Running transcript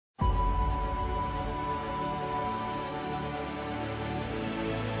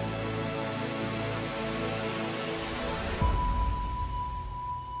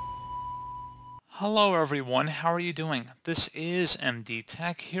Hello everyone, how are you doing? This is MD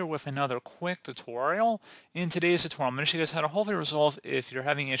Tech here with another quick tutorial. In today's tutorial, I'm going to show you guys how to hopefully resolve if you're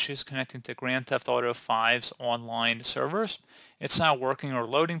having issues connecting to Grand Theft Auto 5's online servers. It's not working or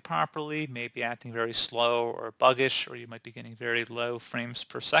loading properly, maybe acting very slow or buggish, or you might be getting very low frames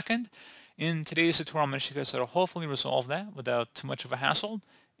per second. In today's tutorial, I'm going to show you guys how to hopefully resolve that without too much of a hassle,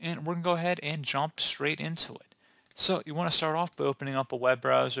 and we're going to go ahead and jump straight into it. So you want to start off by opening up a web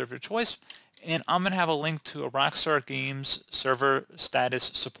browser of your choice, and I'm going to have a link to a Rockstar Games server status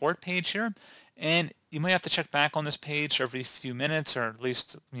support page here, and you might have to check back on this page every few minutes, or at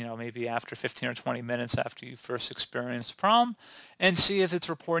least, maybe after 15 or 20 minutes after you first experience the problem, and see if it's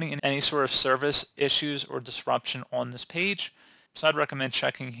reporting any sort of service issues or disruption on this page. So I'd recommend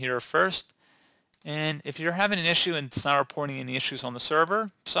checking here first. And if you're having an issue and it's not reporting any issues on the server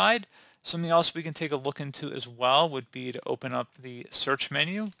side, something else we can take a look into as well would be to open up the search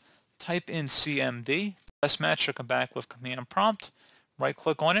menu, type in CMD, press match should come back with command prompt, right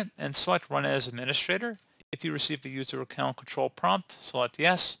click on it and select run as administrator. If you receive a user account control prompt, select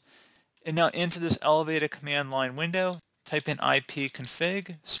yes. And now into this elevated command line window, type in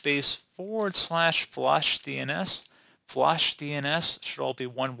ipconfig space /flush DNS. Flush DNS should all be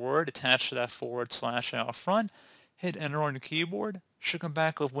one word attached to that / out front. Hit enter on your keyboard. Should come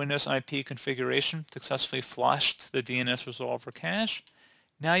back with Windows IP configuration successfully flushed the DNS resolver cache.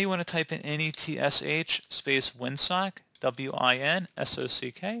 Now you want to type in netsh space winsock,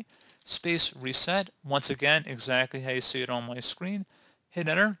 WINSOCK, space reset. Once again, exactly how you see it on my screen. Hit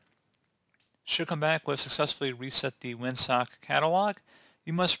enter. Should come back with successfully reset the winsock catalog.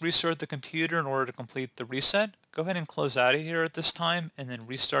 You must restart the computer in order to complete the reset. Go ahead and close out of here at this time and then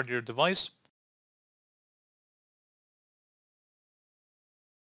restart your device.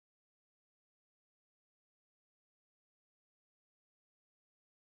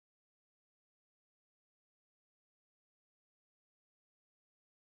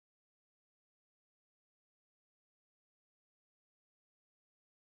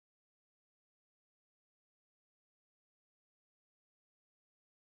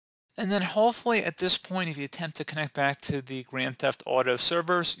 And then hopefully at this point, if you attempt to connect back to the Grand Theft Auto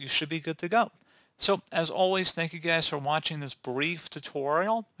servers, you should be good to go. So as always, thank you guys for watching this brief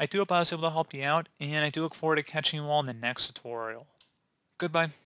tutorial. I do hope I was able to help you out, and I do look forward to catching you all in the next tutorial. Goodbye.